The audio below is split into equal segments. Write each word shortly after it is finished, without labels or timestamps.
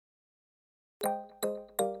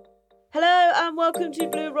welcome to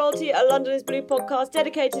Blue Royalty, a London is Blue podcast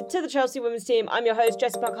dedicated to the Chelsea women's team. I'm your host,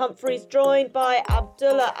 Jessica Humphreys, joined by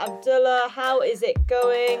Abdullah. Abdullah, how is it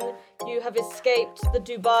going? You have escaped the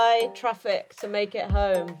Dubai traffic to make it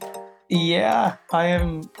home. Yeah, I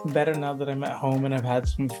am better now that I'm at home and I've had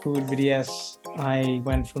some food. But yes, I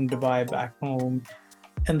went from Dubai back home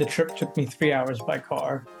and the trip took me 3 hours by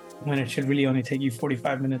car when it should really only take you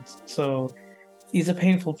 45 minutes. So it's a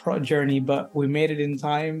painful journey, but we made it in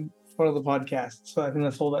time for the podcast. So I think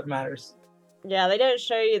that's all that matters. Yeah, they don't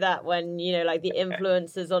show you that when, like the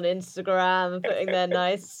influencers on Instagram putting their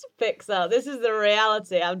nice pics out. This is the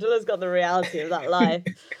reality. Abdullah's got the reality of that life.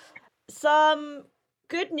 Some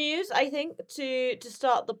good news, I think, to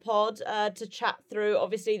start the pod, to chat through.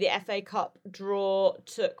 Obviously, the FA Cup draw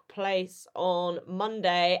took place on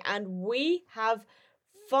Monday, and we have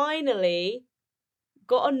finally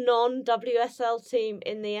got a non-WSL team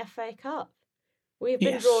in the FA Cup. We've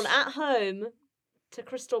been drawn at home to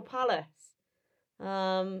Crystal Palace,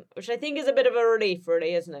 which I think is a bit of a relief,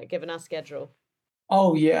 really, isn't it, given our schedule?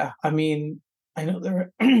 Oh yeah, I mean, I know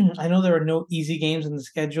there are no easy games in the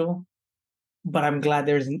schedule, but I'm glad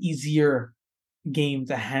there's an easier game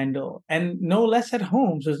to handle and no less at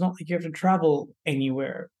home. So it's not like you have to travel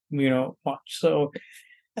anywhere, much. So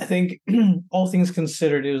I think all things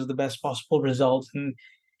considered, it was the best possible result. And,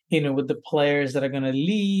 with the players that are going to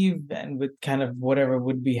leave and with kind of whatever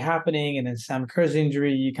would be happening, and then Sam Kerr's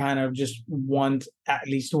injury, you kind of just want at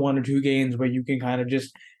least one or two games where you can kind of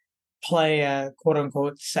just play a quote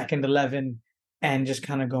unquote second 11 and just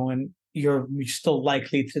kind of going, you're still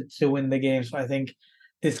likely to win the game. So I think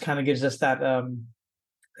this kind of gives us that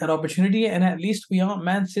opportunity, and at least we aren't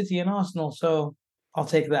Man City and Arsenal, so I'll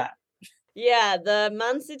take that. Yeah, the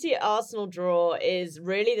Man City Arsenal draw is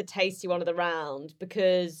really the tasty one of the round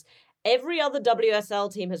because every other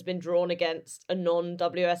WSL team has been drawn against a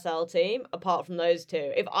non-WSL team apart from those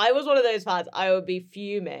two. If I was one of those fans, I would be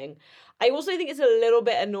fuming. I also think it's a little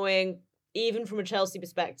bit annoying, even from a Chelsea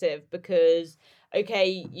perspective, because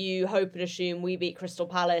okay, you hope and assume we beat Crystal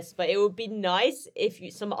Palace, but it would be nice if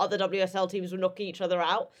some other WSL teams were knocking each other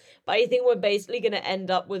out. But I think we're basically going to end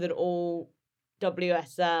up with an all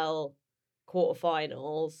WSL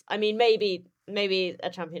quarterfinals. I mean, maybe a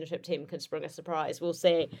championship team could spring a surprise. We'll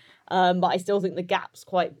see. But I still think the gap's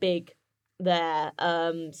quite big there.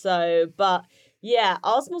 But yeah,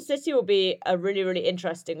 Arsenal City will be a really, really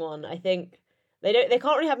interesting one. I think they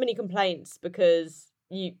can't really have many complaints because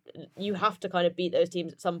you have to kind of beat those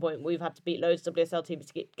teams at some point. We've had to beat loads of WSL teams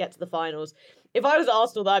to get to the finals. If I was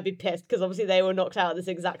Arsenal, I'd be pissed because obviously they were knocked out at this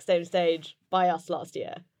exact same stage by us last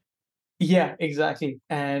year. Yeah, exactly.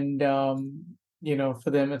 And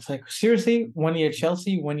for them, it's like, seriously, 1 year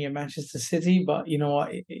Chelsea, 1 year Manchester City, but you know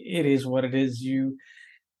what, it is what it is.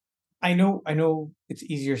 I know it's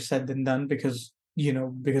easier said than done because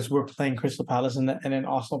we're playing Crystal Palace and then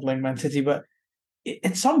Arsenal playing Man City, but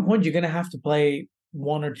at some point you're gonna have to play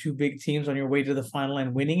one or two big teams on your way to the final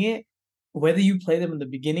and winning it. Whether you play them in the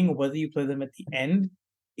beginning or whether you play them at the end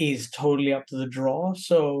is totally up to the draw.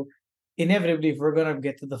 So inevitably, if we're gonna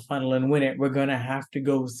get to the final and win it, we're gonna have to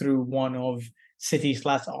go through one of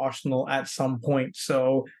City/Arsenal at some point.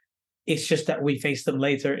 So it's just that we face them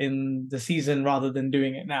later in the season rather than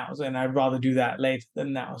doing it now. And I'd rather do that later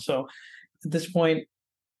than now. So at this point,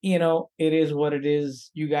 it is what it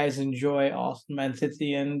is. You guys enjoy Arsenal, Man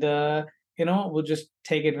City, and we'll just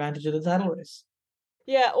take advantage of the title race.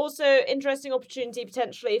 Yeah, also interesting opportunity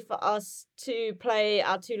potentially for us to play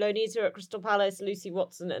our two loanees here at Crystal Palace, Lucy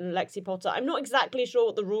Watson and Lexi Potter. I'm not exactly sure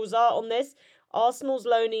what the rules are on this. Arsenal's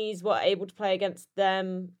loanees were able to play against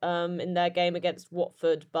them in their game against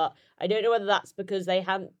Watford, but I don't know whether that's because they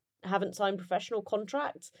haven't signed professional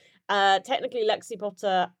contracts. Technically, Lexi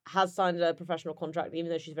Potter has signed a professional contract, even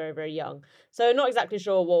though she's very, very young. So not exactly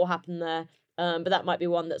sure what will happen there, but that might be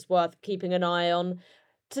one that's worth keeping an eye on.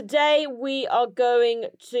 Today, we are going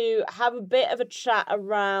to have a bit of a chat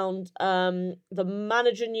around the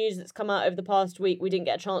manager news that's come out over the past week. We didn't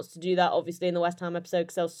get a chance to do that, obviously, in the West Ham episode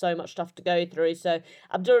because there was so much stuff to go through. So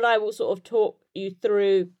Abdul and I will sort of talk you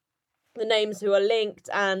through the names who are linked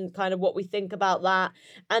and kind of what we think about that.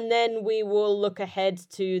 And then we will look ahead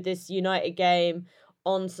to this United game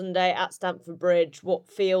on Sunday at Stamford Bridge, what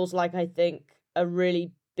feels like, I think, a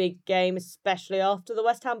really big game, especially after the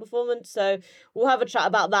West Ham performance. So we'll have a chat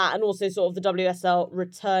about that and also sort of the WSL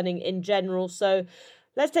returning in general. So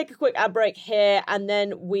let's take a quick ad break here and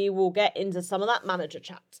then we will get into some of that manager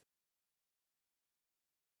chat.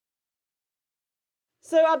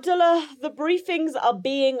 So, Abdullah, the briefings are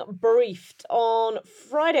being briefed on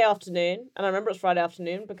Friday afternoon. And I remember it's Friday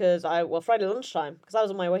afternoon because Friday lunchtime, because I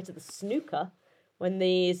was on my way to the snooker when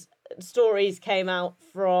these stories came out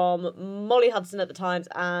from Molly Hudson at the Times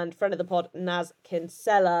and friend of the pod, Naz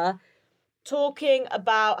Kinsella, talking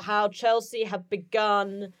about how Chelsea have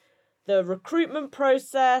begun the recruitment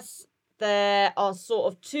process. There are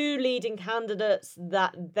sort of two leading candidates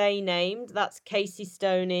that they named. That's Casey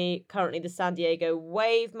Stoney, currently the San Diego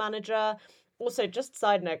Wave manager. Also, just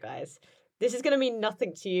side note, guys, this is going to mean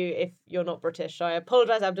nothing to you if you're not British. So I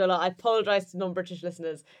apologise, Abdullah. I apologise to non-British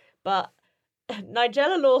listeners. But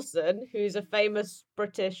Nigella Lawson, who's a famous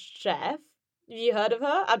British chef, have you heard of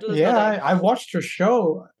her? Abdullah's Yeah, nodding. I watched her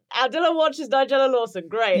show. Abdullah watches Nigella Lawson.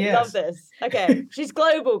 Great. Love Yes. this. Okay. She's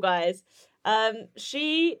global, guys.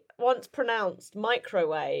 She once pronounced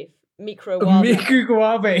microwave.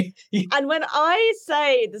 Mikuwabe. And when I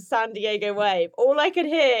say the San Diego Wave, all I can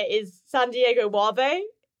hear is San Diego Wave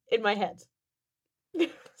in my head.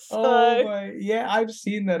 Oh my, yeah, I've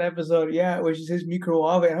seen that episode. Yeah, where she says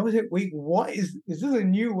microwave, and I was like, wait, what is this a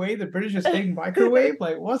new way the British are saying microwave?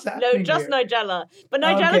 Like, what's happening No, just here? Nigella. But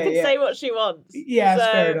Nigella Okay, can yeah. say what she wants. Yeah, it's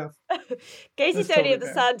fair enough. Casey That's Stoney totally of the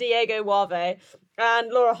fair. San Diego Wave and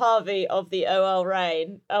Laura Harvey of the OL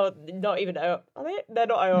Reign. Oh, not even OL. Are they? They're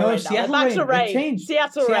not OL No, Reign now. Seattle They're back to Reign. They Reign. changed.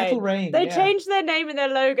 Seattle Seattle Reign. Reign, They yeah. changed their name and their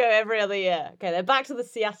logo every other year. Okay, they're back to the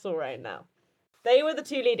Seattle Reign now. They were the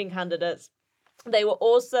two leading candidates. They were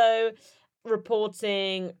also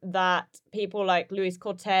reporting that people like Luis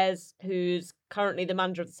Cortez, who's currently the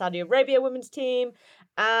manager of the Saudi Arabia women's team,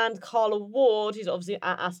 and Carla Ward, who's obviously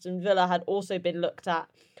at Aston Villa, had also been looked at.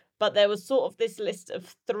 But there was sort of this list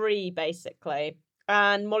of three, basically.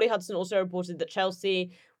 And Molly Hudson also reported that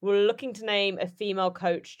Chelsea were looking to name a female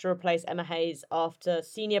coach to replace Emma Hayes after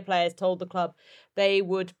senior players told the club they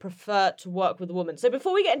would prefer to work with a woman. So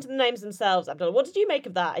before we get into the names themselves, Abdullah, what did you make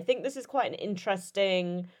of that? I think this is quite an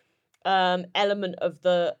interesting element of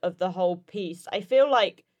the whole piece. I feel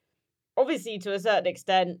like, obviously, to a certain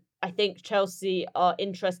extent, I think Chelsea are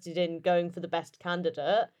interested in going for the best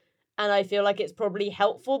candidate, and I feel like it's probably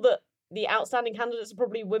helpful that the outstanding candidates are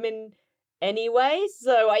probably women anyway.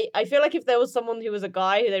 So I feel like if there was someone who was a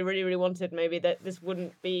guy who they really, really wanted, maybe that this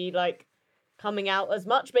wouldn't be like coming out as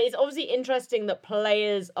much. But it's obviously interesting that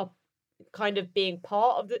players are kind of being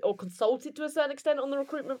part of it or consulted to a certain extent on the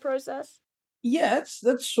recruitment process. Yeah,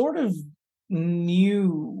 that's sort of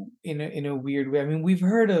new in a weird way. I mean, we've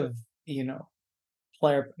heard of,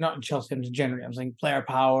 player, not in Chelsea, I'm just generally, I'm saying player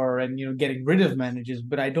power and getting rid of managers,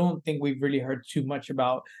 but I don't think we've really heard too much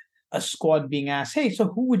about a squad being asked, hey, so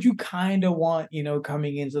who would you kind of want,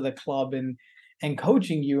 coming into the club and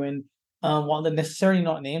coaching you? And while they're necessarily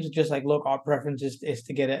not names, it's just like, look, our preference is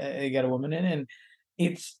to get a woman in, and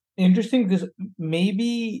it's interesting because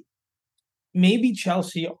maybe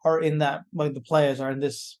Chelsea are in that, like the players are in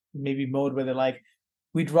this maybe mode where they're like,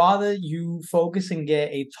 we'd rather you focus and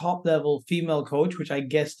get a top level female coach, which I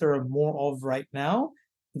guess there are more of right now,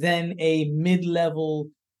 than a mid level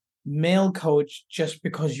male coach just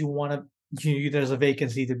because you want to, there's a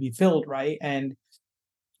vacancy to be filled, right? And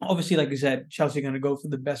obviously, like you said, Chelsea are going to go for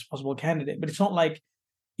the best possible candidate, but it's not like,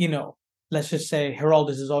 you know, let's just say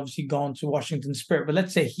Heraldus has obviously gone to Washington Spirit, but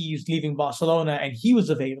let's say he's leaving Barcelona and he was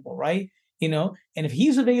available, right? And if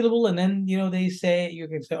he's available and then, they say, you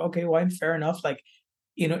can say, okay, well, fair enough. Like,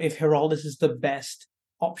 if Heraldus is the best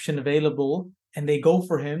option available and they go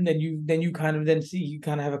for him, then you kind of then see you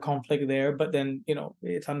kind of have a conflict there, but then,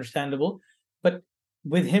 it's understandable. But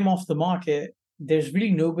with him off the market, there's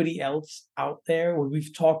really nobody else out there.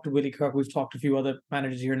 We've talked to Willie Kirk, we've talked to a few other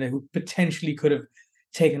managers here and there who potentially could have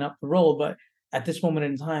taken up the role, but at this moment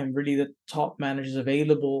in time, really the top managers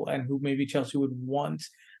available and who maybe Chelsea would want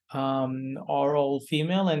are all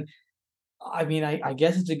female. And I mean, I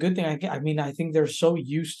guess it's a good thing. I mean, I think they're so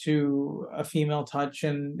used to a female touch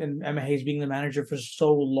and Emma Hayes being the manager for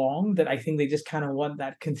so long that I think they just kind of want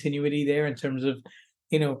that continuity there in terms of,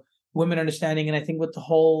 women understanding. And I think with the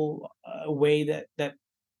whole way that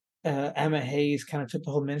Emma Hayes kind of took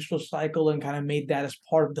the whole menstrual cycle and kind of made that as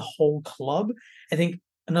part of the whole club, I think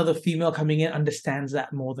another female coming in understands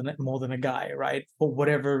that more than a guy, right? For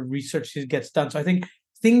whatever research gets done. So I think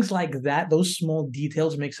things like that, those small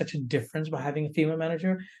details make such a difference by having a female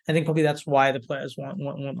manager. I think probably that's why the players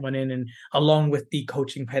went in, and along with the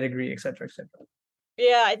coaching pedigree, etc., etc.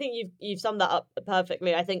 Yeah, I think you've summed that up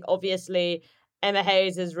perfectly. I think obviously Emma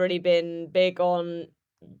Hayes has really been big on,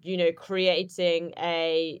 creating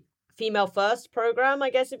a female first program,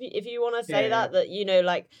 I guess if you want to say Yeah. that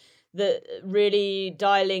like the really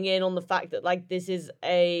dialing in on the fact that like this is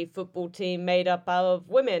a football team made up out of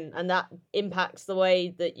women and that impacts the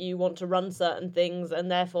way that you want to run certain things, and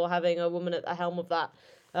therefore having a woman at the helm of that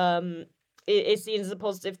is seen as a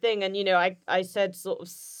positive thing. And I said sort of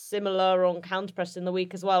similar on counterpress in the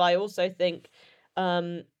week as well. I also think,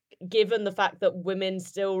 um, given the fact that women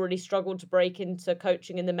still really struggle to break into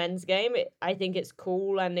coaching in the men's game, I think it's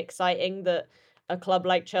cool and exciting that a club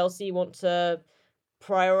like Chelsea want to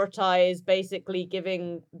prioritize basically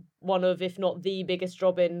giving one of, if not the biggest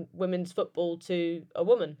job in women's football to a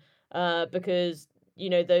woman, because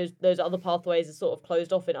those other pathways are sort of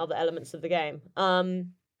closed off in other elements of the game.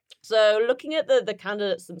 So looking at the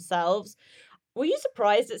candidates themselves, were you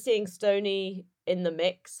surprised at seeing Stoney in the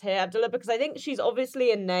mix here, Abdullah? Because I think she's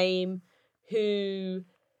obviously a name who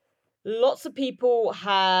lots of people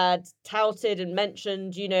had touted and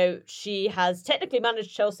mentioned. She has technically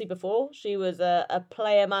managed Chelsea before. She was a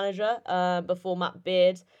player manager before Matt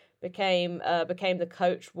Beard became the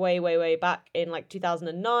coach way back in like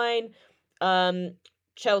 2009. Um,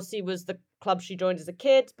 Chelsea was the club she joined as a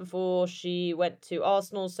kid before she went to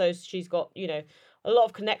Arsenal, so she's got a lot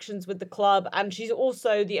of connections with the club, and she's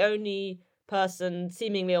also the only person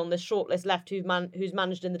seemingly on this shortlist left who's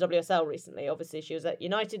managed in the WSL recently. Obviously, she was at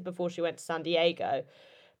United before she went to San Diego.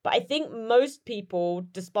 But I think most people,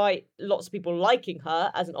 despite lots of people liking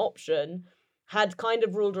her as an option, had kind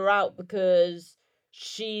of ruled her out because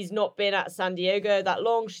she's not been at San Diego that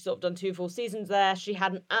long. She's sort of done 2 full seasons there. She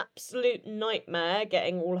had an absolute nightmare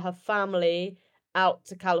getting all her family out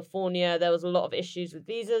to California. There was a lot of issues with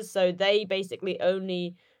visas, so they basically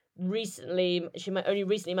only only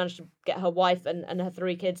recently managed to get her wife and her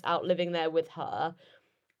 3 kids out living there with her.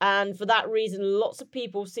 And for that reason, lots of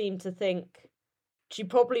people seem to think she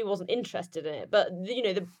probably wasn't interested in it. But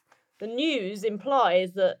the news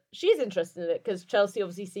implies that she's interested in it because Chelsea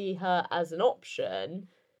obviously see her as an option.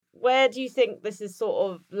 Where do you think this is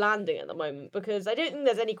sort of landing at the moment? Because I don't think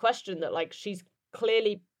there's any question that like she's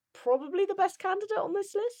clearly probably the best candidate on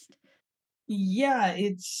this list. Yeah,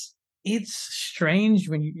 it's strange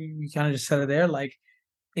when you kind of just said it there. Like,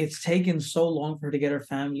 it's taken so long for her to get her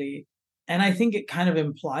family, and I think it kind of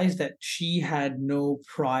implies that she had no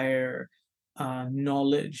prior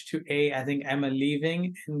knowledge to A, I think Emma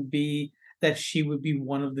leaving, and B, that she would be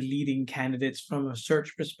one of the leading candidates from a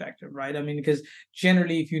search perspective, right? I mean, because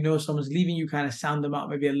generally, if you know someone's leaving, you kind of sound them out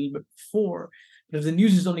maybe a little bit before. But if the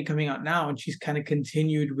news is only coming out now and she's kind of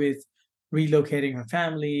continued with relocating her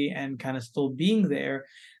family and kind of still being there,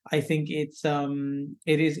 I think it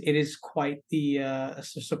is quite the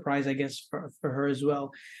surprise, I guess, for her as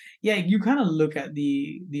well. Yeah, you kind of look at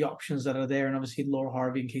the options that are there, and obviously Laura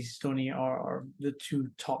Harvey and Casey Stoney are the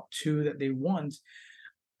top two that they want.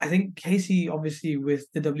 I think Casey, obviously, with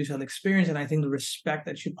the WSL experience, and I think the respect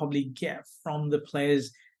that she'd probably get from the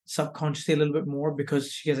players subconsciously a little bit more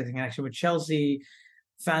because she has a connection with Chelsea.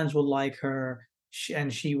 Fans will like her,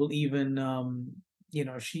 and she will even,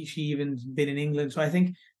 she even been in England. So I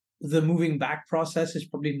think the moving back process is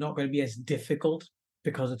probably not going to be as difficult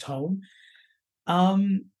because it's home.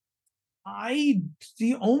 Um, I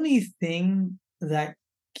the only thing that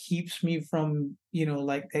keeps me from,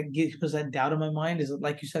 like, that gives us that doubt in my mind is that,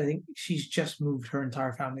 like you said, I think she's just moved her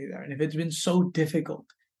entire family there. And if it's been so difficult,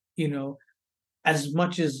 you know, as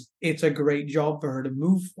much as it's a great job for her to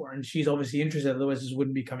move for, and she's obviously interested, otherwise this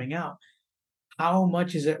wouldn't be coming out. How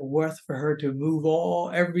much is it worth for her to move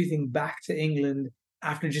everything back to England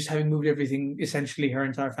after just having moved everything, essentially her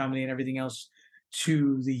entire family and everything else,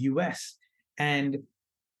 to the US? And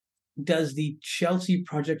does the Chelsea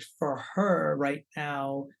project for her right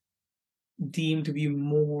now deem to be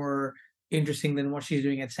more interesting than what she's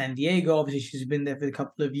doing at San Diego? Obviously, she's been there for a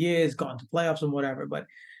couple of years, gone to playoffs and whatever, but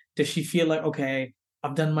does she feel like, okay,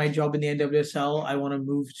 I've done my job in the NWSL, I want to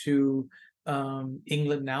move to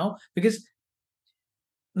England now? Because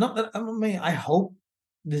not that, I mean, I hope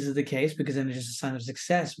this is the case because then it's just a sign of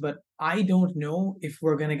success, but I don't know if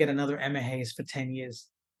we're going to get another Emma Hayes for 10 years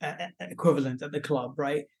equivalent at the club,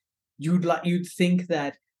 right? You'd think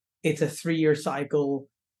that it's a 3-year cycle,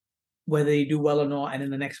 whether they do well or not, and then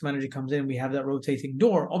the next manager comes in, we have that rotating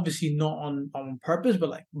door. Obviously not on purpose, but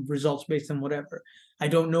like results based on whatever. I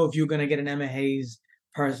don't know if you're gonna get an Emma Hayes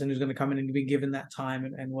person who's gonna come in and be given that time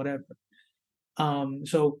and whatever.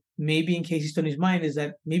 So maybe in Casey Stoney's mind is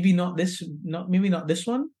that maybe not this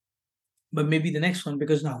one, but maybe the next one,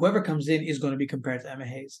 because now whoever comes in is going to be compared to Emma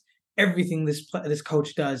Hayes. Everything this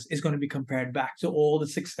coach does is going to be compared back to all the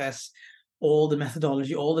success, all the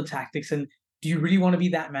methodology, all the tactics. And do you really want to be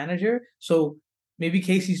that manager? So maybe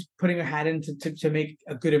Casey's putting her hat in to make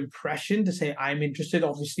a good impression, to say, I'm interested.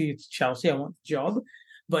 Obviously, it's Chelsea. I want the job.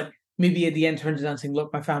 But maybe at the end turns around saying,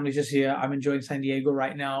 look, my family's just here. I'm enjoying San Diego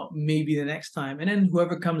right now. Maybe the next time. And then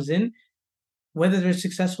whoever comes in, whether they're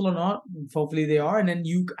successful or not, hopefully they are. And then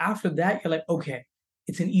you, after that, you're like, okay,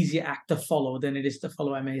 it's an easier act to follow than it is to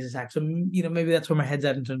follow Amaze's act. So maybe that's where my head's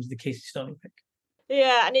at in terms of the Casey Stoney pick.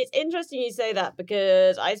 Yeah, and it's interesting you say that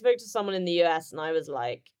because I spoke to someone in the US and I was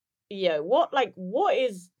like, yo, what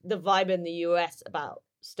is the vibe in the US about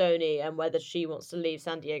Stoney and whether she wants to leave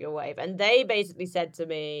San Diego Wave? And they basically said to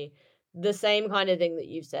me the same kind of thing that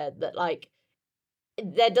you've said, that like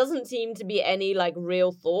there doesn't seem to be any like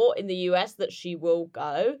real thought in the US that she will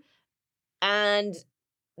go. And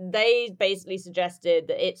they basically suggested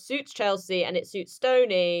that it suits Chelsea and it suits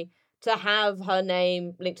Stoney to have her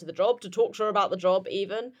name linked to the job, to talk to her about the job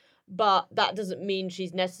even, but that doesn't mean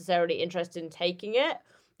she's necessarily interested in taking it.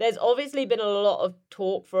 There's obviously been a lot of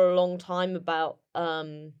talk for a long time about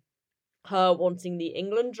her wanting the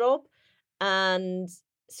England job, and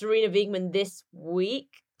Serena Wiegmann this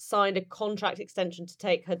week signed a contract extension to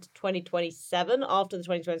take her to 2027 after the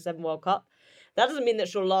 2027 World Cup. That doesn't mean that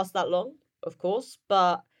she'll last that long, of course,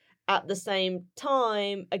 but at the same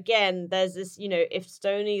time, again, there's this, if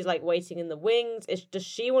Stoney's like waiting in the wings, does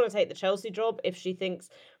she want to take the Chelsea job if she thinks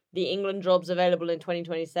the England job's available in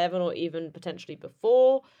 2027 or even potentially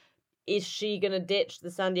before? Is she going to ditch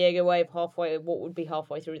the San Diego Wave what would be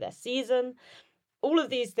halfway through their season? All of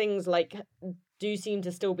these things like do seem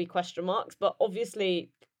to still be question marks, but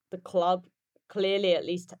obviously the club clearly at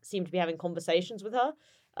least seem to be having conversations with her.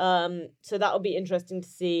 So that'll be interesting to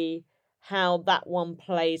see how that one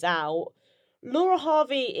plays out. Laura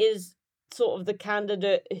Harvey is sort of the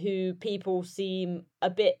candidate who people seem a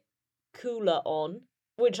bit cooler on,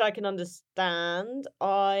 which I can understand.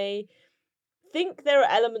 I think there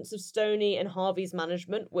are elements of Stoney and Harvey's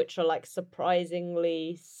management which are like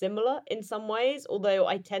surprisingly similar in some ways, although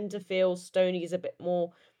I tend to feel Stoney is a bit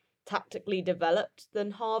more tactically developed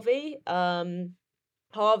than Harvey.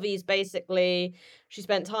 Harvey's basically, she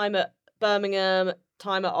spent time at Birmingham,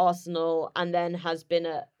 time at Arsenal, and then has been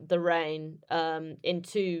at the Reign in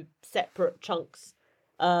two separate chunks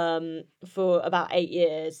for about 8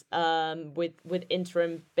 years, with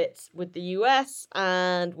interim bits with the US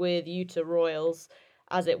and with Utah Royals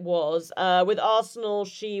as it was. With Arsenal,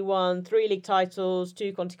 she won 3 league titles,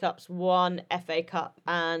 2 Conti Cups, 1 FA Cup,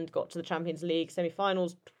 and got to the Champions League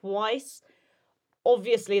semi-finals twice.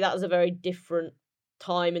 Obviously, that was a very different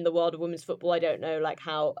time in the world of women's football. I don't know like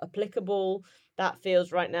how applicable that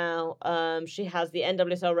feels right now. She has the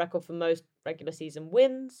NWSL record for most regular season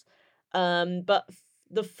wins. But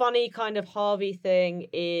the funny kind of Harvey thing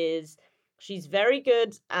is she's very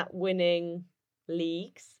good at winning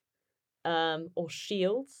leagues, or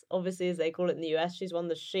shields, obviously, as they call it in the US. She's won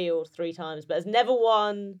the shield 3 times, but has never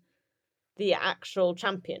won the actual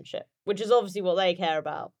championship, which is obviously what they care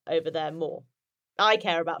about over there more. I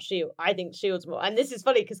care about Shield. I think Shield's more. And this is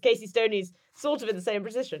funny because Casey Stoney's sort of in the same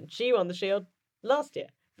position. She won the Shield last year,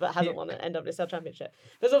 but Yeah. hasn't won an NWSL championship.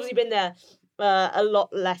 But has obviously been there a lot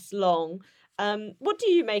less long. What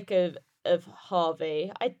do you make of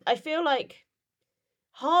Harvey? I feel like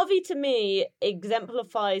Harvey to me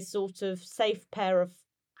exemplifies sort of safe pair of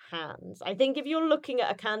hands. I think if you're looking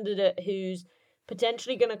at a candidate who's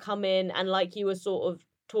potentially going to come in and, like you were sort of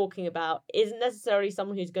talking about, isn't necessarily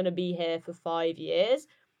someone who's going to be here for 5 years,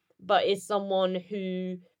 but is someone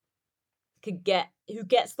who who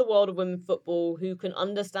gets the world of women football, who can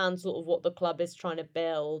understand sort of what the club is trying to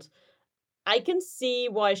build. I can see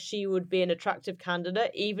why she would be an attractive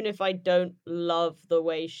candidate, even if I don't love the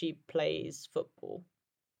way she plays football.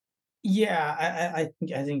 Yeah,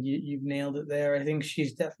 I think you've nailed it there. I think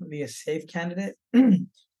she's definitely a safe candidate.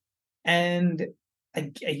 And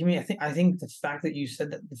I think the fact that you said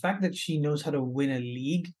that, the fact that she knows how to win a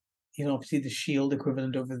league, obviously the Shield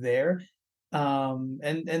equivalent over there,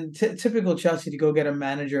 and typical Chelsea to go get a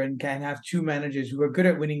manager and can have 2 managers who are good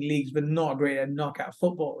at winning leagues but not great at knockout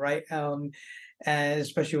football, right? And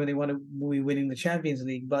especially when they want to be winning the Champions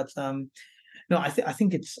League. But no, I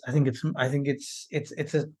think it's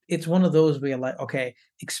one of those where you're like, okay,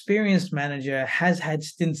 experienced manager, has had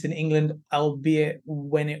stints in England, albeit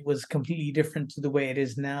when it was completely different to the way it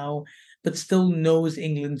is now, but still knows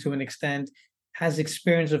England to an extent, has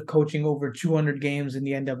experience of coaching over 200 games in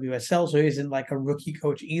the NWSL, so isn't like a rookie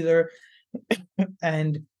coach either,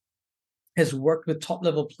 and has worked with top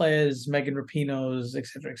level players, Megan Rapinos, et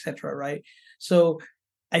cetera, right? So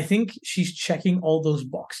I think she's checking all those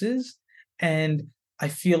boxes, and I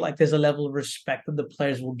feel like there's a level of respect that the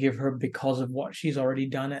players will give her because of what she's already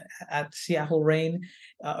done at Seattle Reign,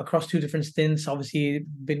 across 2 different stints. Obviously,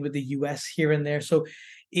 been with the US here and there, so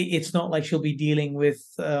it's not like she'll be dealing with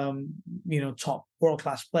top world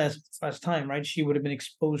class players for the first time, right? She would have been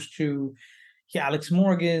exposed to Alex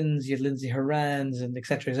Morgans, you had Lindsay Horan's, and et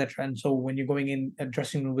cetera, et cetera. And so when you're going in a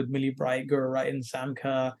dressing room with Millie Bright, Gura Wright, and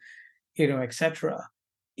Samka, et cetera,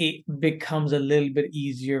 it becomes a little bit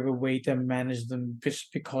easier of a way to manage them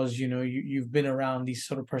just because you've been around these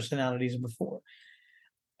sort of personalities before.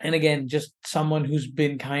 And again, just someone who's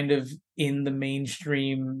been kind of in the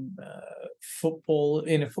mainstream football,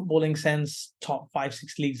 in a footballing sense, top 5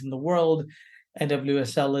 6 leagues in the world.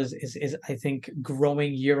 NWSL is I think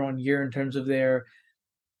growing year on year in terms of their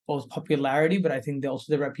both popularity, but I think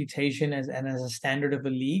also the reputation as a standard of a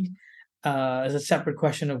league. Is a separate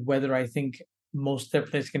question of whether I think most of their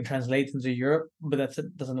players can translate into Europe, but that's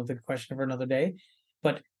another question for another day.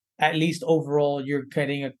 But at least overall, you're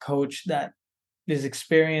getting a coach that is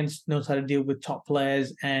experienced, knows how to deal with top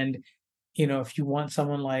players, and if you want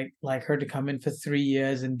someone like her to come in for 3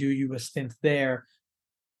 years and do you a stint there,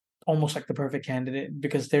 almost like the perfect candidate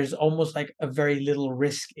because there's almost like a very little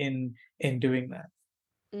risk in doing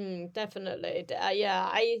that. Definitely. Yeah,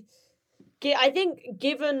 I think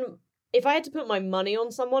given if I had to put my money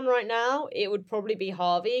on someone right now, it would probably be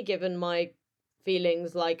Harvey, given my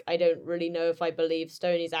feelings like I don't really know if I believe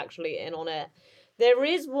Stoney's actually in on it. There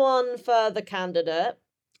is one further candidate.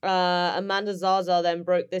 Amanda Zaza then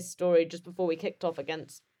broke this story just before we kicked off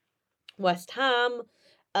against West Ham.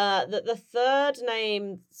 That the third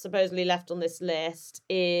name supposedly left on this list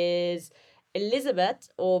is Elizabeth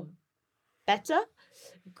or Better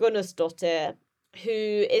Gunnarsdottir,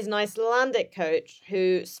 who is an Icelandic coach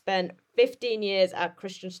who spent 15 years at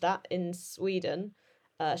Kristianstad in Sweden.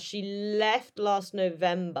 She left last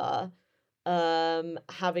November,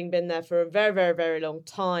 having been there for a very, very, very long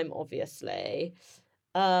time, obviously.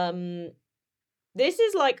 Um, this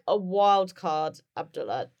is like a wild card,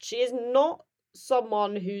 Abdullah. She is not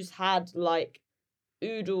someone who's had like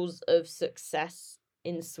oodles of success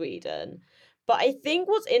in Sweden. But I think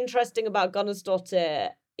what's interesting about Gunnarsdottir,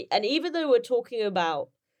 and even though we're talking about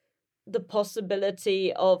the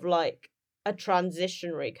possibility of like a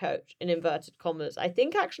transitionary coach in inverted commas, I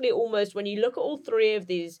think actually almost when you look at all three of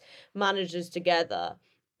these managers together,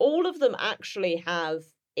 all of them actually have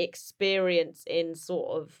experience in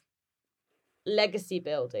sort of legacy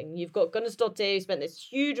building. You've got Gunnarsdottir, who spent this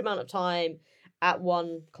huge amount of time at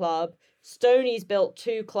one club. Stoney's built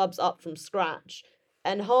two clubs up from scratch.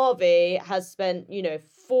 And Harvey has spent,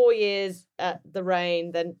 4 years at the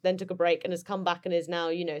Rain, then took a break and has come back and is now,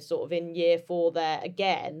 sort of in year 4 there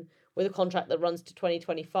again with a contract that runs to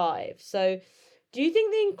 2025. So do you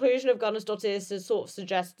think the inclusion of Gunnarsdottir sort of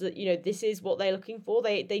suggests that this is what they're looking for?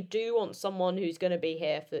 They do want someone who's going to be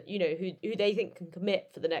here for who they think can commit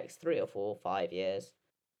for the next 3 or 4 5 years.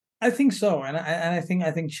 I think so, and I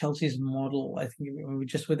think Chelsea's model. I think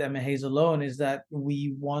just with Emma Hayes alone is that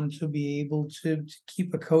we want to be able to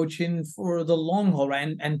keep a coach in for the long haul,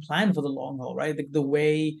 right, and plan for the long haul, right. The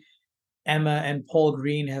way Emma and Paul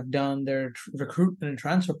Green have done their recruitment and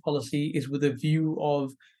transfer policy is with a view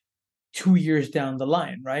of 2 years down the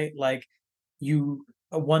line, right? Like you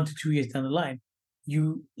 1 to 2 years down the line,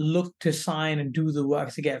 you look to sign and do the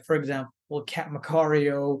work to get, for example, Cat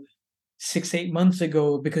Macario 6 8 months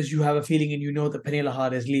ago because you have a feeling and you know that Penela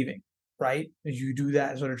Hard is leaving, right? You do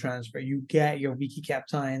that sort of transfer. You get your Vicky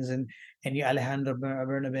Captains and your Alejandro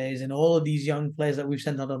Bernabes and all of these young players that we've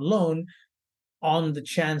sent out on loan on the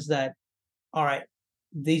chance that all right,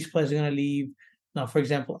 these players are going to leave. Now, for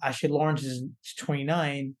example, Ashley Lawrence is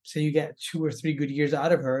 29, so you get 2 or 3 good years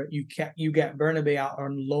out of her. You get Bernabe out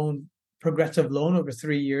on loan, progressive loan over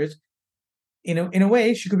 3 years. In a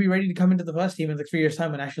way, she could be ready to come into the first team in like 3 years'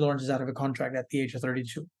 time when Ashley Lawrence is out of a contract at the age of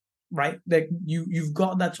 32, right? Like you've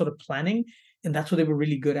got that sort of planning, and that's what they were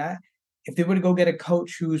really good at. If they were to go get a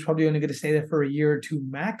coach who's probably only going to stay there for a year or two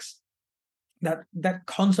max, that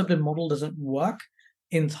concept and model doesn't work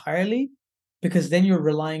entirely because then you're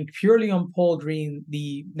relying purely on Paul Green,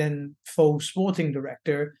 the then faux sporting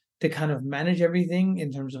director, to kind of manage everything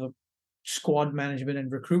in terms of a squad management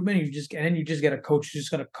and recruitment. You just get a coach who's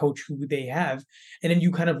just gonna coach who they have, and then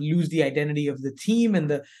you kind of lose the identity of the team and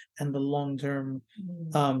the long term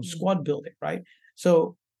squad building, right?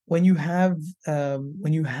 So when you have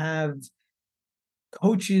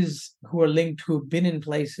coaches who are linked who have been in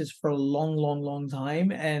places for a long, long, long time,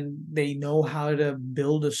 and they know how to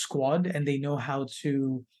build a squad and they know how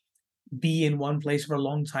to be in one place for a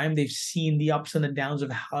long time. They've seen the ups and the downs of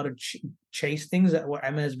how to chase things that what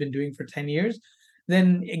Emma has been doing for 10 years.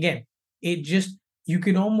 Then again, it just you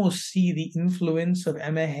can almost see the influence of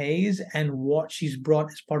Emma Hayes and what she's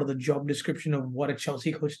brought as part of the job description of what a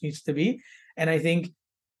Chelsea coach needs to be. And I think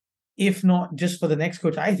if not just for the next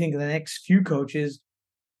coach, I think the next few coaches,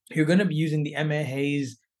 you're going to be using the Emma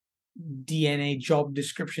Hayes DNA job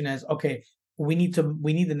description as okay. We need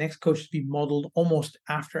the next coach to be modeled almost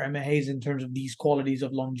after Emma Hayes in terms of these qualities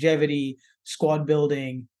of longevity, squad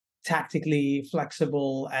building, tactically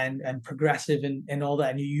flexible and progressive and all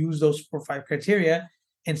that. And you use those 4 or 5 criteria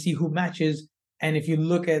and see who matches. And if you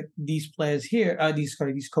look at these players here,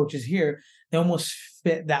 these coaches here, they almost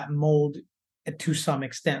fit that mold to some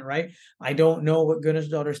extent, right? I don't know what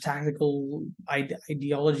Gunnarsdottir's tactical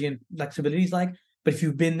ideology and flexibility is like, but if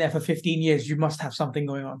you've been there for 15 years, you must have something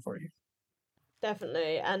going on for you.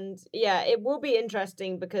 Definitely. And yeah, it will be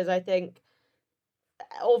interesting because I think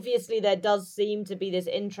obviously there does seem to be this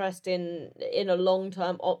interest in a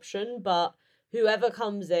long-term option, but whoever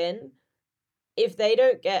comes in, if they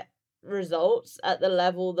don't get results at the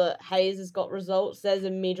level that Hayes has got results, there's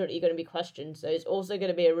immediately going to be questions. So it's also going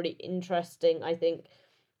to be a really interesting, I think,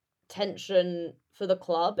 tension for the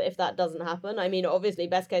club if that doesn't happen. I mean, obviously,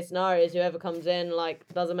 best case scenario is whoever comes in like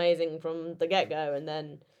does amazing from the get go, and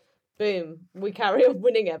then boom, we carry on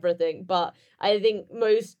winning everything. But I think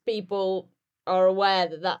most people are aware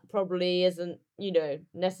that that probably isn't,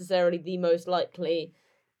 necessarily the most likely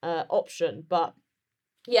option. But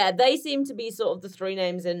yeah, they seem to be sort of the three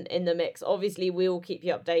names in the mix. Obviously, we will keep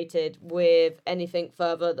you updated with anything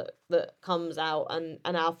further that comes out and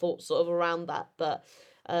our thoughts sort of around that. But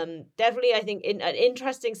definitely, I think an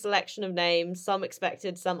interesting selection of names, some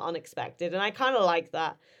expected, some unexpected. And I kind of like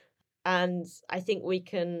that. And I think we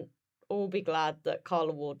can all be glad that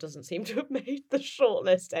Carla Ward doesn't seem to have made the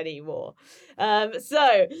shortlist anymore.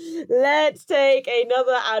 So let's take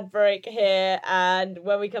another ad break here, and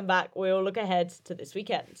when we come back, we'll look ahead to this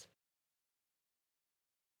weekend.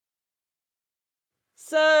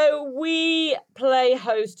 So we play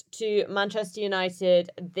host to Manchester United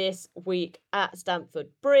this week at Stamford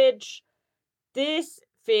Bridge. This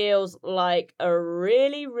feels like a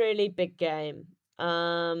really, really big game.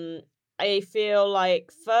 I feel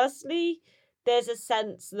like, firstly, there's a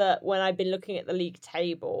sense that when I've been looking at the league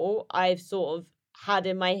table, I've sort of had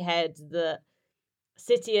in my head that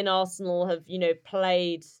City and Arsenal have,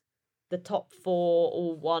 played the top four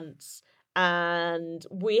all once, and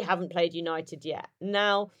we haven't played United yet.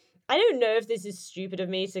 Now, I don't know if this is stupid of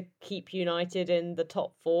me to keep United in the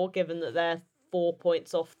top four, given that they're 4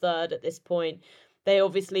 points off third at this point. They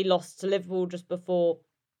obviously lost to Liverpool just before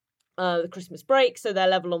the Christmas break, so they're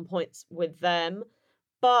level on points with them.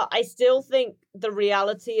 But I still think the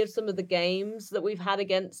reality of some of the games that we've had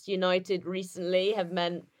against United recently have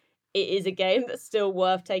meant it is a game that's still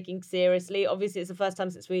worth taking seriously. Obviously, it's the first time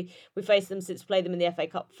since we faced them since we played them in the FA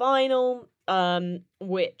Cup final,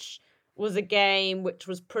 which was a game which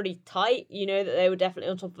was pretty tight. That they were definitely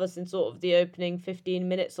on top of us in sort of the opening 15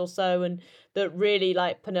 minutes or so, and that really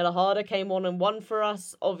like Pernilla Harder came on and won for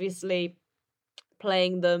us. Obviously,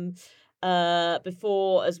 playing them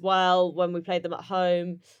before as well when we played them at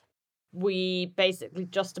home, we basically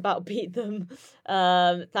just about beat them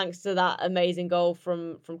thanks to that amazing goal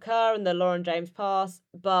from Kerr and the Lauren James pass.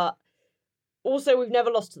 But also, we've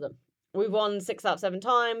never lost to them. We've won 6 out of 7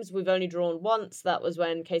 times. We've only drawn once. That was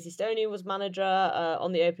when Casey Stoney was manager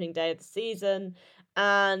on the opening day of the season.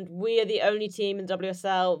 And we are the only team in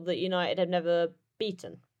WSL that United have never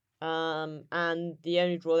beaten. And the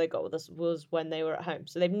only draw they got with us was when they were at home.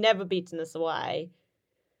 So they've never beaten us away.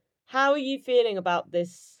 How are you feeling about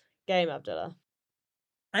this game, Abdullah?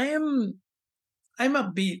 I'm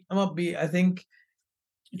upbeat. I'm upbeat. I think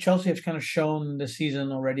Chelsea have kind of shown this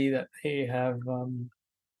season already that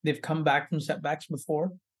they've come back from setbacks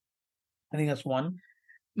before. I think that's one.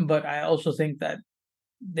 But I also think that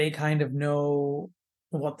they kind of know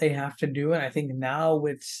what they have to do. And I think now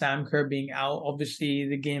with Sam Kerr being out, obviously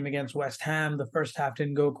the game against West Ham, the first half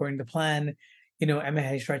didn't go according to plan. Emma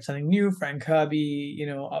Hayes tried something new, Frank Kirby,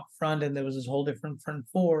 up front, and there was this whole different front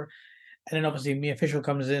four. And then obviously Mia Fisher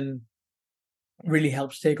comes in, really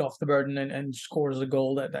helps take off the burden and scores a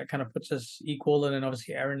goal that kind of puts us equal. And then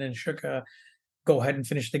obviously Aaron and Shuka go ahead and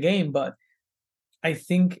finish the game. But I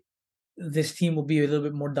think this team will be a little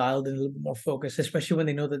bit more dialed and a little bit more focused, especially when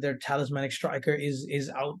they know that their talismanic striker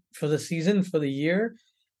is out for the season, for the year.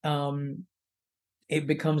 Um, it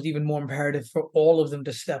becomes even more imperative for all of them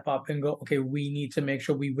to step up and go, okay, we need to make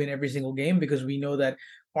sure we win every single game because we know that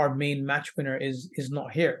our main match winner is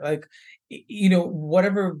not here. Like,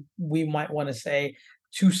 whatever we might want to say,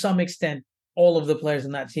 to some extent, all of the players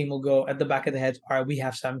in that team will go at the back of the heads, all right, we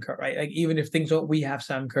have Sam Kerr, right? Like, even if things don't, we have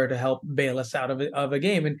Sam Kerr to help bail us out of a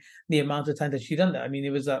game. And the amount of time that she done that, I mean, it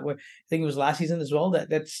was I think it was last season as well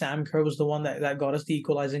that Sam Kerr was the one that got us the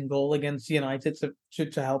equalizing goal against United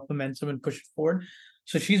to help momentum and push it forward.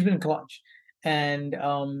 So she's been clutch, and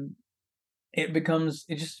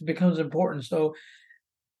it just becomes important. So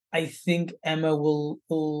I think Emma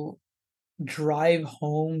will drive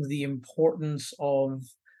home the importance of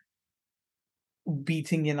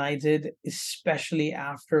beating United, especially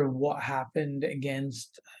after what happened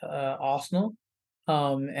against Arsenal.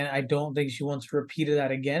 And I don't think she wants to repeat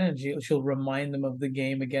that again. And she'll remind them of the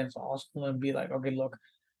game against Arsenal and be like, okay, look,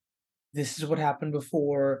 this is what happened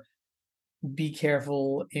before. Be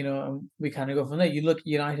careful, and we kind of go from there. You look at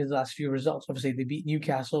United's last few results. Obviously, they beat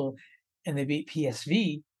Newcastle and they beat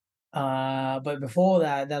PSV. But before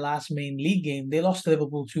that, their last main league game, they lost to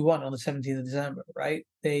Liverpool 2-1 on the 17th of December, right?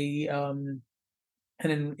 And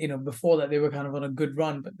then, before that, they were kind of on a good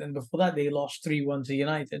run. But then before that, they lost 3-1 to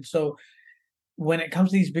United. So when it comes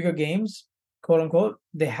to these bigger games, quote unquote,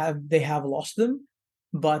 they have lost them,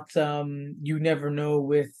 but you never know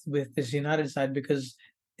with this United side because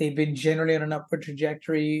they've been generally on an upward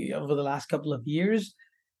trajectory over the last couple of years.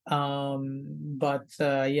 But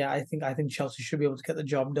yeah, I think Chelsea should be able to get the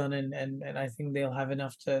job done, and I think they'll have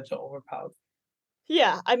enough to overpower.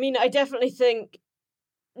 Yeah, I mean, I definitely think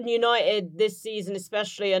United this season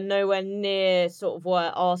especially are nowhere near sort of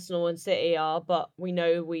where Arsenal and City are, but we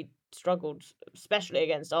know we struggled, especially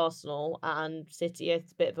against Arsenal and City.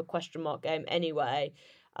 It's a bit of a question mark game anyway.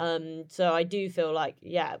 So I do feel like,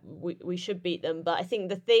 yeah, we should beat them. But I think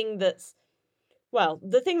the thing that's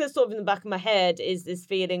sort of in the back of my head is this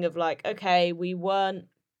feeling of like, okay, we weren't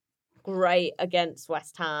great against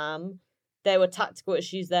West Ham. There were tactical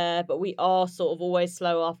issues there, but we are sort of always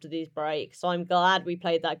slow after these breaks. So I'm glad we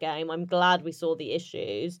played that game. I'm glad we saw the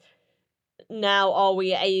issues. Now, are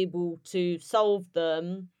we able to solve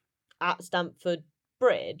them at Stamford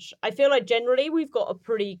Bridge? I feel like generally we've got a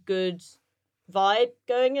pretty good vibe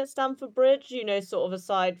going at Stamford Bridge, sort of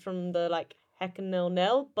aside from the like heck and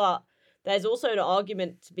nil, but there's also an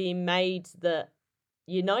argument to be made that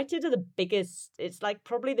United are the biggest, it's like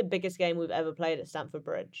probably the biggest game we've ever played at Stamford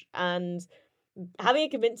Bridge. And having a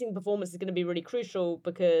convincing performance is going to be really crucial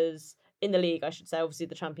because in the league, I should say, obviously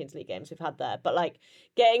the Champions League games we've had there, but like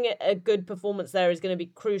getting a good performance there is going to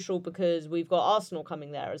be crucial because we've got Arsenal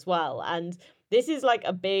coming there as well. And this is like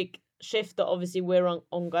a big shift that obviously we're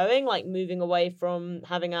ongoing, like moving away from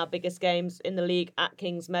having our biggest games in the league at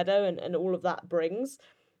Kings Meadow and all of that brings.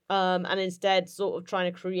 And instead sort of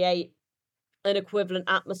trying to create an equivalent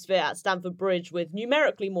atmosphere at Stamford Bridge with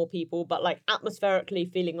numerically more people, but like atmospherically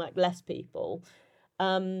feeling like less people.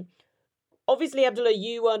 Um, Obviously, Abdullah,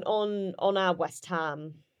 you weren't on our West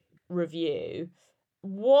Ham review.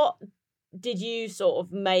 What did you sort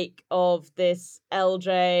of make of this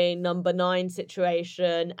LJ number 9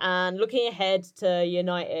 situation? And looking ahead to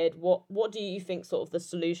United, what do you think sort of the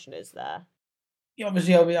solution is there? Yeah,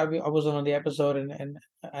 obviously, I wasn't on the episode, and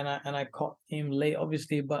I caught him late,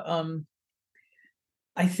 obviously, but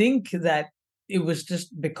I think that it was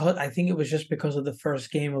just because of the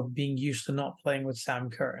first game of being used to not playing with Sam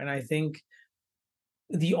Kerr, and I think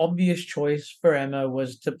the obvious choice for Emma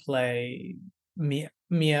was to play Mia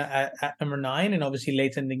at number 9, and obviously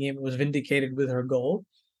later in the game it was vindicated with her goal.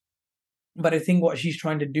 But I think what she's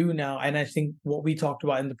trying to do now, and I think what we talked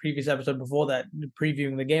about in the previous episode before that,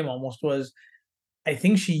 previewing the game almost, was I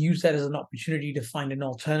think she used that as an opportunity to find an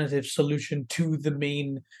alternative solution to the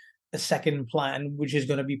main second plan, which is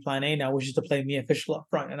going to be plan A now, which is to play Mia Fishel up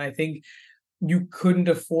front. And I think you couldn't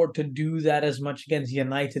afford to do that as much against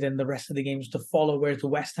United and the rest of the games to follow, whereas the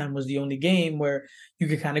West Ham was the only game where you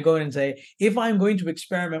could kind of go in and say, if I'm going to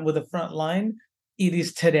experiment with a front line, it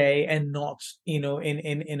is today and not, in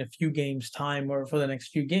a few games time or for the next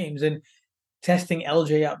few games. And testing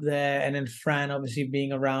LJ up there and then Fran obviously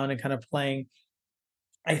being around and kind of playing.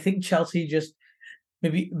 I think Chelsea just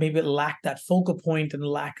maybe lacked that focal point and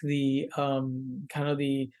lack the kind of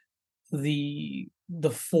the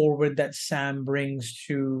forward that Sam brings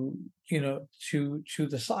to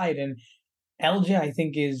the side. And LJ, I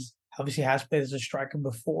think, is obviously has played as a striker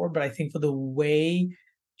before, but I think for the way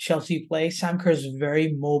Chelsea play, Sam Kerr is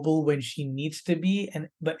very mobile when she needs to be, and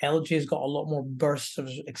but LJ's got a lot more bursts of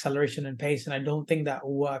acceleration and pace, and I don't think that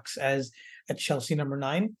works as a Chelsea number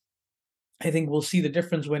 9. I think we'll see the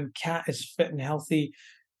difference when Kat is fit and healthy.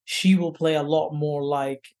 She will play a lot more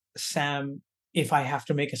like Sam if I have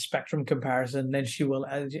to make a spectrum comparison than she will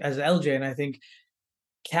as LJ. And I think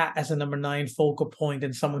Kat as a number 9 focal point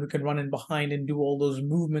and someone who can run in behind and do all those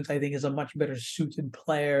movements, I think is a much better suited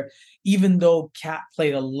player. Even though Kat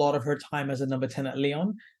played a lot of her time as a number 10 at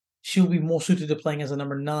Leon, she'll be more suited to playing as a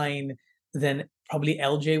number 9 than probably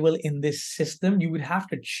LJ will in this system. You would have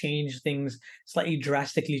to change things slightly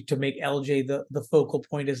drastically to make LJ the focal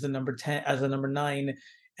point as the number 10 as the number 9,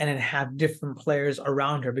 and then have different players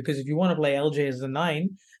around her. Because if you want to play LJ as the 9,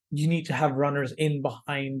 you need to have runners in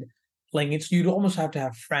behind playing it. So you'd almost have to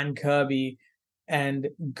have Fran Kirby and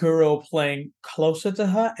Guro playing closer to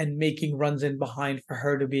her and making runs in behind for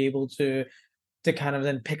her to be able to to kind of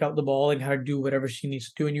then pick up the ball and kind of do whatever she needs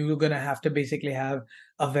to do. And you're going to have to basically have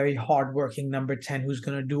a very hardworking number 10 who's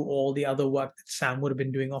going to do all the other work that Sam would have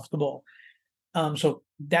been doing off the ball. So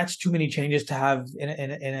that's too many changes to have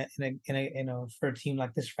for a team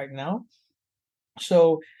like this right now.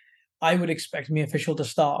 So I would expect me official to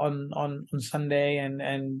start on Sunday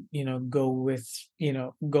and go with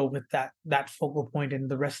that focal point and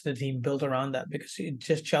the rest of the team built around that, because it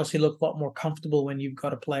just Chelsea look a lot more comfortable when you've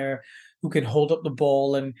got a player who can hold up the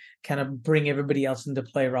ball and kind of bring everybody else into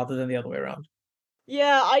play rather than the other way around.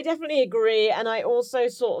 Yeah, I definitely agree. And I also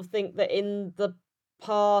sort of think that in the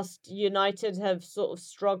past, United have sort of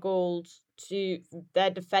struggled to,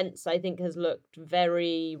 their defense, I think, has looked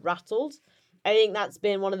very rattled. I think that's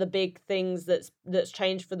been one of the big things that's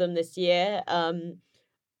changed for them this year.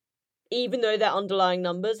 Even though their underlying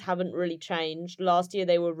numbers haven't really changed. Last year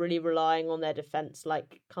they were really relying on their defense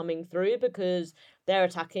like coming through because their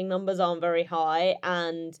attacking numbers aren't very high,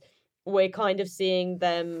 and we're kind of seeing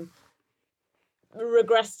them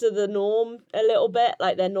regress to the norm a little bit.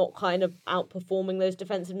 Like they're not kind of outperforming those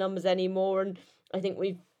defensive numbers anymore. And I think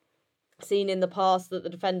we've seen in the past that the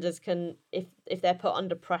defenders can, if they're put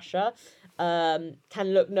under pressure, can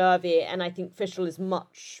look nervy. And I think Fischl is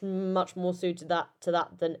much more suited to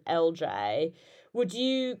that than LJ. Would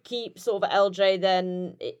you keep sort of LJ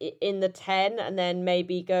then in the 10 and then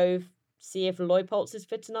maybe go see if Leupolz is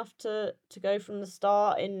fit enough to go from the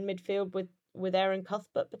start in midfield with Aaron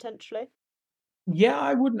Cuthbert potentially? Yeah,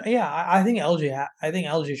 I wouldn't. Yeah, I think I think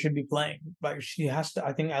LJ should be playing. Like she has to.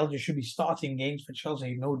 I think LJ should be starting games for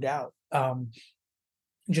Chelsea, no doubt.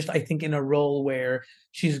 Just I think in a role where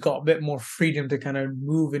she's got a bit more freedom to kind of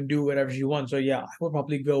move and do whatever she wants. So yeah, I would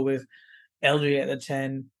probably go with LJ at the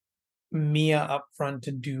 10, Mia up front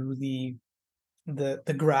to do the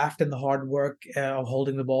graft and the hard work of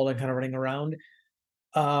holding the ball and kind of running around.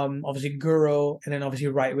 Obviously Guro, and then obviously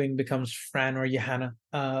right wing becomes Fran or Johanna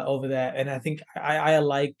over there. And I think I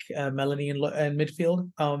like Melanie in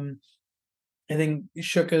midfield. I think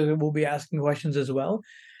Shuka will be asking questions as well.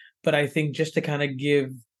 But I think just to kind of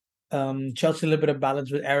give Chelsea a little bit of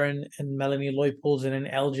balance with Aaron and Melanie Leupolz and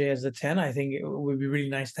then LJ as the 10, I think it would be really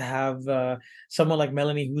nice to have someone like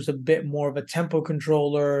Melanie who's a bit more of a tempo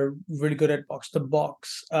controller, really good at box to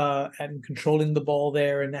box and controlling the ball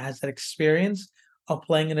there and has that experience of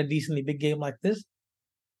playing in a decently big game like this.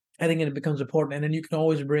 I think it becomes important. And then you can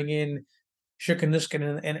always bring in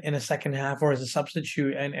Shukanuskin in a second half or as a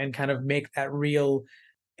substitute and kind of make that real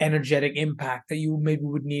energetic impact that you maybe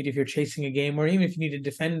would need if you're chasing a game, or even if you need to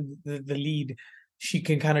defend the lead. She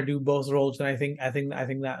can kind of do both roles, and I think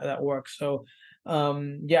that works. So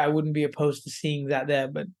yeah, I wouldn't be opposed to seeing that there.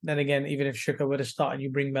 But then again, even if Shuka were to start and you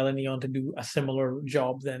bring Melanie on to do a similar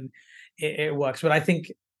job, then it works. But I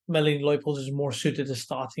think Melanie Leupolz is more suited to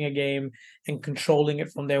starting a game and controlling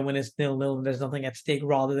it from there when it's 0-0 and there's nothing at stake,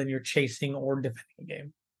 rather than you're chasing or defending a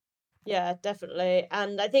game. Yeah, definitely.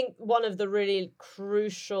 And I think one of the really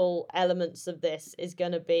crucial elements of this is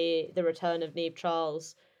going to be the return of Neve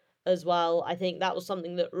Charles as well. I think that was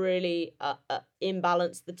something that really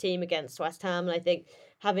imbalanced the team against West Ham. And I think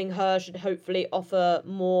having her should hopefully offer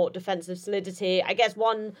more defensive solidity. I guess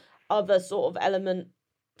one other sort of element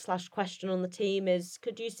slash question on the team is,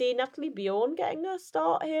 could you see Natalie Bjorn getting a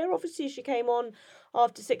start here? Obviously, she came on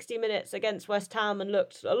after 60 minutes against West Ham and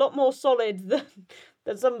looked a lot more solid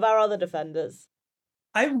than some of our other defenders.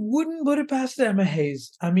 I wouldn't put it past Emma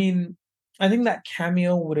Hayes. I mean, I think that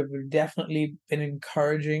cameo would have definitely been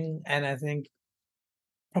encouraging, and I think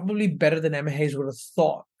probably better than Emma Hayes would have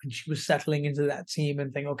thought when she was settling into that team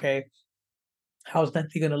and think, okay, how's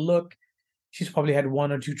Nancy going to look? She's probably had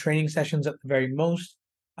one or two training sessions at the very most.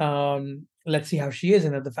 Let's see how she is,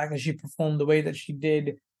 and that the fact that she performed the way that she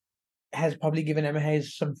did has probably given Emma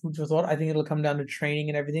Hayes some food for thought. I think it'll come down to training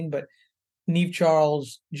and everything, but Neve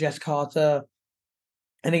Charles, Jess Carter,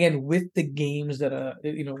 and again with the games that are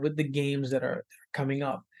with the games that are coming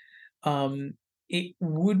up, um it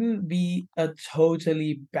wouldn't be a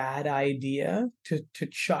totally bad idea to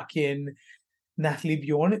chuck in Natalie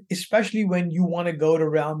Bjorn, especially when you want to go to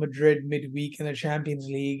Real Madrid midweek in the Champions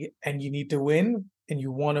League and you need to win and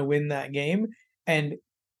you want to win that game. And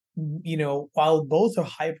while both are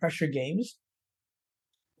high pressure games,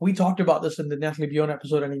 we talked about this in the Natalie Bjorn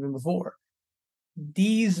episode and even before,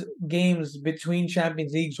 these games between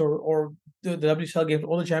Champions Leagues or the WSL games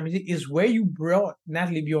or the Champions League is where you brought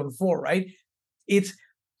Natalie Bjorn for, right? It's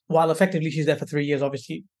while effectively she's there for 3 years,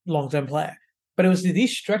 obviously long term player. But it was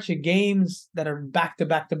these stretch of games that are back to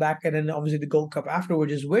back to back, and then obviously the Gold Cup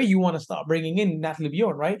afterwards is where you want to start bringing in Natalie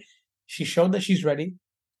Bjorn, right? She showed that she's ready.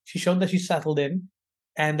 She showed that she's settled in,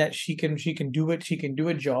 and that she can do it. She can do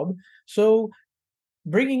a job. So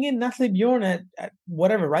bringing in Natalie Bjorn at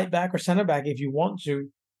whatever right back or center back if you want to,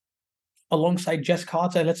 alongside Jess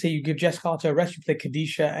Carter. Let's say you give Jess Carter a rest, you play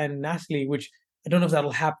Kadisha and Natalie, which I don't know if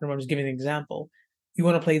that'll happen. I'm just giving an example. You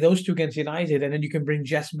want to play those two against United, and then you can bring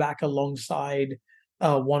Jess back alongside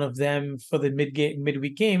one of them for the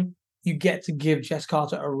midweek game. You get to give Jess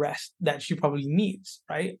Carter a rest that she probably needs,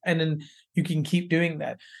 right? And then you can keep doing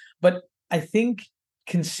that. But I think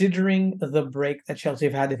considering the break that Chelsea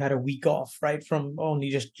have had, they've had a week off, right, from only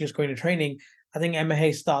just going to training. I think Emma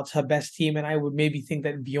Hay starts her best team, and I would maybe think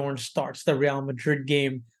that Bjorn starts the Real Madrid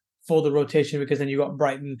game for the rotation because then you got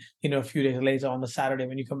Brighton, a few days later on the Saturday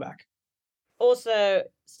when you come back. Also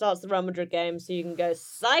starts the Real Madrid game, so you can go,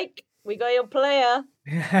 psych, we got your player.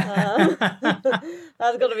 That's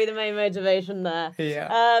got to be the main motivation there.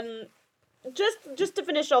 Yeah. Just to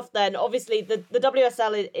finish off then, obviously the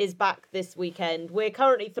WSL is back this weekend. We're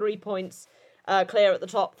currently 3 points clear at the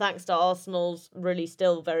top thanks to Arsenal's really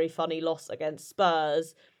still very funny loss against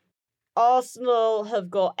Spurs. Arsenal have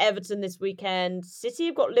got Everton this weekend. City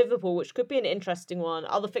have got Liverpool, which could be an interesting one.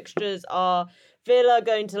 Other fixtures are Villa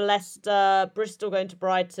going to Leicester, Bristol going to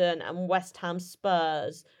Brighton, and West Ham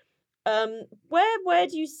Spurs. Where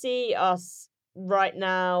do you see us right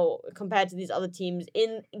now compared to these other teams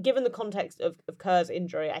in given the context of Kerr's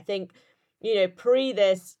injury? I think, pre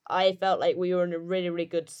this, I felt like we were in a really, really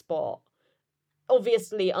good spot.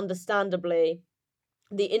 Obviously, understandably,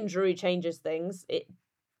 the injury changes things. It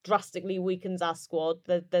drastically weakens our squad.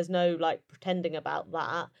 There's no pretending about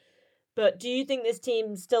that. But do you think this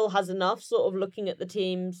team still has enough, sort of looking at the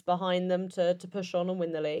teams behind them, to push on and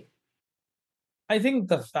win the league? I think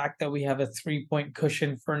the fact that we have a 3 point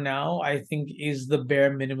cushion for now, I think is the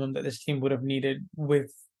bare minimum that this team would have needed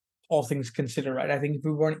with all things considered, right? I think if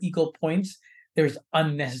we were on equal points, there's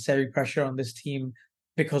unnecessary pressure on this team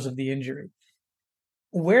because of the injury.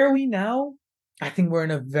 Where are we now? I think we're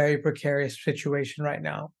in a very precarious situation right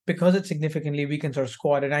now because it significantly weakens our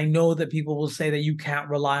squad. And I know that people will say that you can't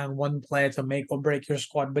rely on one player to make or break your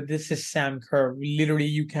squad, but this is Sam Kerr. Literally,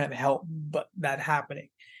 you can't help but that happening.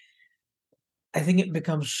 I think it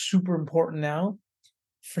becomes super important now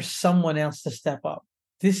for someone else to step up.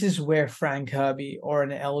 This is where Frank Kirby or an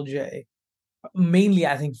LJ, mainly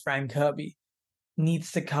I think Frank Kirby,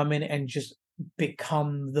 needs to come in and just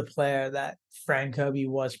become the player that Frank Kirby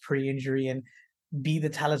was pre-injury and be the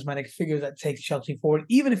talismanic figure that takes Chelsea forward,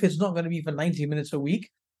 even if it's not going to be for 90 minutes a week.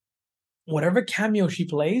 Whatever cameo she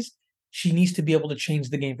plays, she needs to be able to change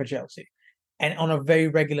the game for Chelsea and on a very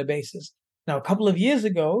regular basis. Now, a couple of years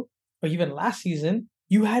ago, or even last season,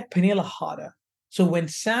 you had Pernilla Harder. So when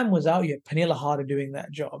Sam was out, you had Pernilla Harder doing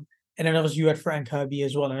that job. And then obviously you had Frank Kirby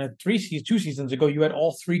as well. And 2 seasons ago, you had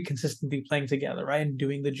all three consistently playing together, right? And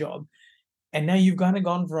doing the job. And now you've kind of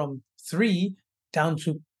gone from three down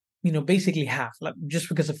to, basically half, like just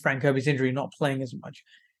because of Frank Kirby's injury, not playing as much.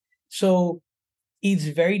 So it's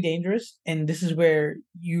very dangerous. And this is where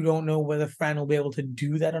you don't know whether Fran will be able to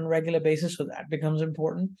do that on a regular basis. So that becomes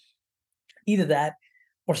important. Either that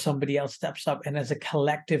or somebody else steps up. And as a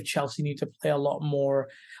collective, Chelsea need to play a lot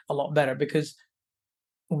better because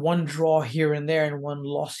one draw here and there and one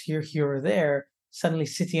loss here or there, suddenly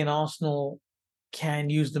City and Arsenal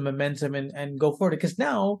can use the momentum and go forward. Because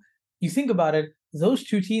now you think about it, those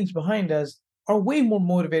two teams behind us are way more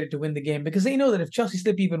motivated to win the game because they know that if Chelsea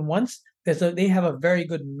slip even once, they have a very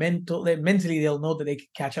good mentally they'll know that they can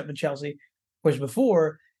catch up to Chelsea. Whereas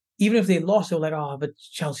before, even if they lost, they were like, oh, but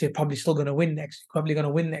Chelsea are probably still going to win probably going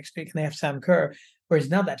to win next week, and they have Sam Kerr. Whereas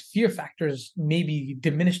now that fear factor is maybe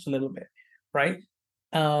diminished a little bit, right?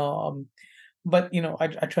 Um, but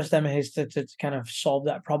I trust Emma Hayes to kind of solve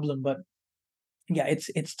that problem. But yeah,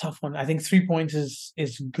 it's tough one. I think 3 points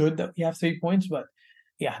is good that we have 3 points, but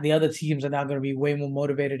yeah, the other teams are now going to be way more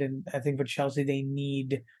motivated, and I think for Chelsea they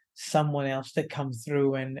need someone else to come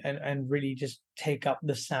through and really just take up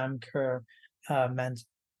the Sam Kerr mantle.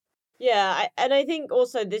 Yeah, and I think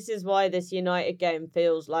also this is why this United game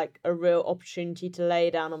feels like a real opportunity to lay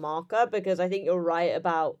down a marker, because I think you're right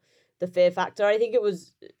about the fear factor. I think it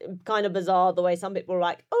was kind of bizarre the way some people were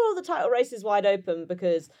like, oh, the title race is wide open,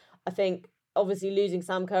 because I think obviously losing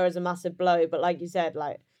Sam Kerr is a massive blow, but like you said,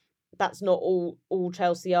 that's not all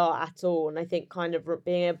Chelsea are at all. And I think kind of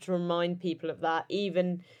being able to remind people of that,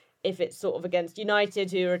 even if it's sort of against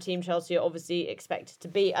United, who are a team Chelsea are obviously expected to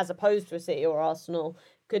beat, as opposed to a City or Arsenal,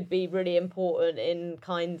 could be really important in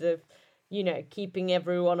kind of, keeping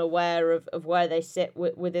everyone aware of where they sit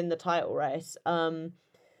within the title race.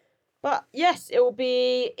 But yes, it will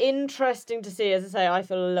be interesting to see. As I say, I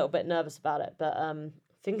feel a little bit nervous about it, but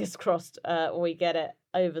fingers crossed we get it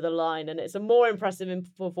over the line. And it's a more impressive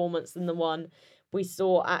performance than the one we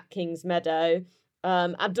saw at Kings Meadow.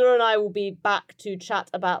 Abdullah and I will be back to chat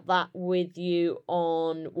about that with you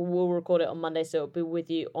we'll record it on Monday, so it'll be with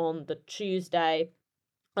you on the Tuesday.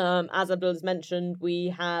 As Abdullah's mentioned,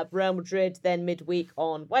 we have Real Madrid then midweek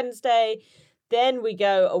on Wednesday. Then we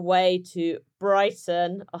go away to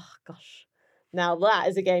Brighton. Oh, gosh. Now that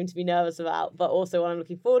is a game to be nervous about, but also one I'm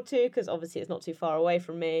looking forward to because obviously it's not too far away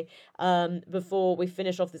from me. Before we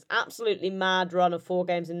finish off this absolutely mad run of 4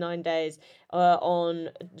 games in 9 days on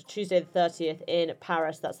Tuesday the 30th in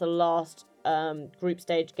Paris. That's the last group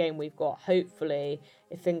stage game we've got. Hopefully,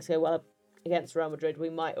 if things go well against Real Madrid, we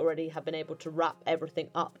might already have been able to wrap everything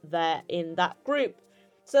up there in that group.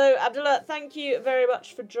 So, Abdullah, thank you very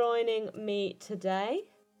much for joining me today.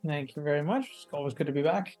 Thank you very much. It's always good to be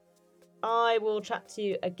back. I will chat to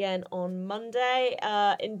you again on Monday.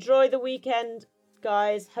 Enjoy the weekend,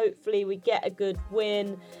 guys. Hopefully we get a good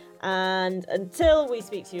win. And until we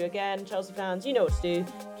speak to you again, Chelsea fans, you know what to do.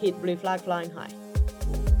 Keep the blue flag flying high.